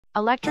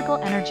Electrical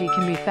energy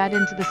can be fed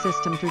into the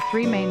system through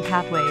three main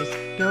pathways,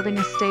 building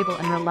a stable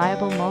and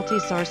reliable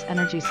multi-source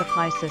energy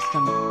supply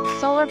system.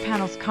 Solar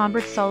panels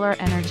convert solar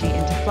energy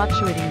into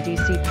fluctuating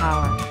DC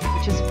power,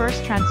 which is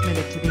first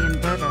transmitted to the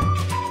inverter.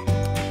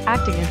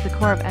 Acting as the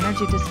core of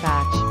energy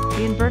dispatch,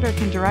 the inverter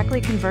can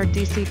directly convert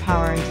DC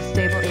power into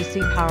stable AC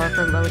power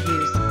for load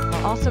use,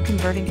 while also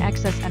converting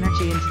excess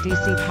energy into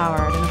DC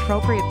power at an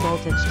appropriate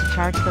voltage to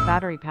charge the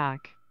battery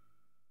pack.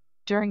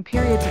 During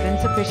periods of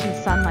insufficient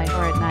sunlight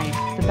or at night,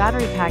 the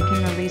battery pack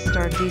can release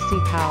stored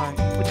DC power,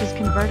 which is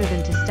converted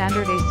into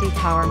standard AC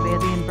power via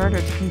the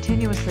inverter to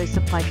continuously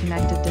supply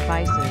connected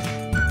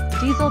devices.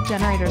 Diesel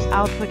generators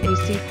output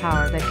AC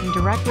power that can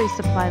directly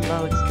supply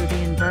loads through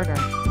the inverter.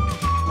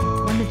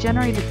 When the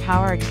generated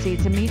power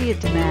exceeds immediate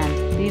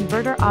demand, the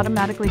inverter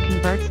automatically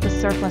converts the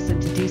surplus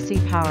into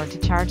DC power to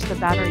charge the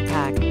battery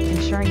pack,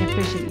 ensuring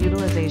efficient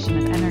utilization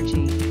of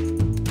energy.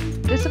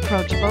 This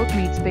approach both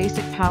meets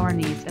basic power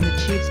needs and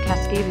achieves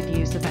cascaded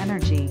use of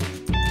energy.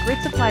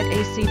 Grid-supplied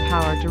AC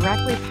power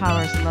directly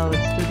powers loads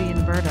through the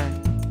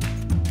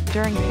inverter.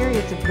 During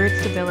periods of grid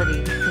stability,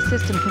 the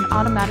system can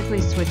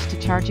automatically switch to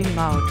charging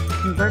mode,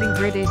 converting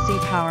grid AC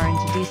power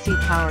into DC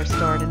power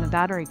stored in the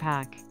battery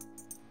pack.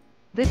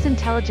 This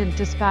intelligent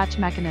dispatch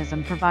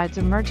mechanism provides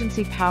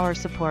emergency power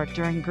support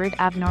during grid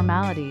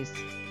abnormalities.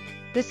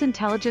 This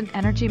intelligent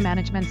energy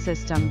management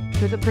system,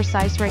 through the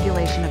precise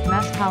regulation of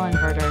MESPAL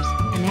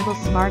inverters, enables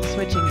smart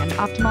switching and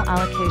optimal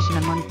allocation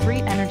among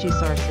three energy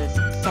sources: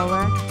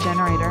 solar,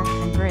 generator,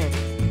 and grid.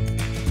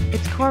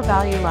 Its core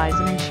value lies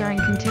in ensuring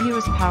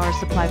continuous power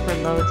supply for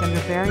loads under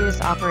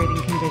various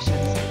operating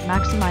conditions,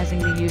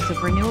 maximizing the use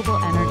of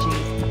renewable energy,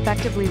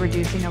 effectively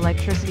reducing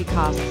electricity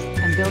costs,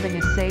 and building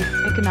a safe,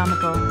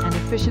 economical, and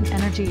efficient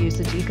energy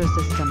usage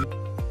ecosystem.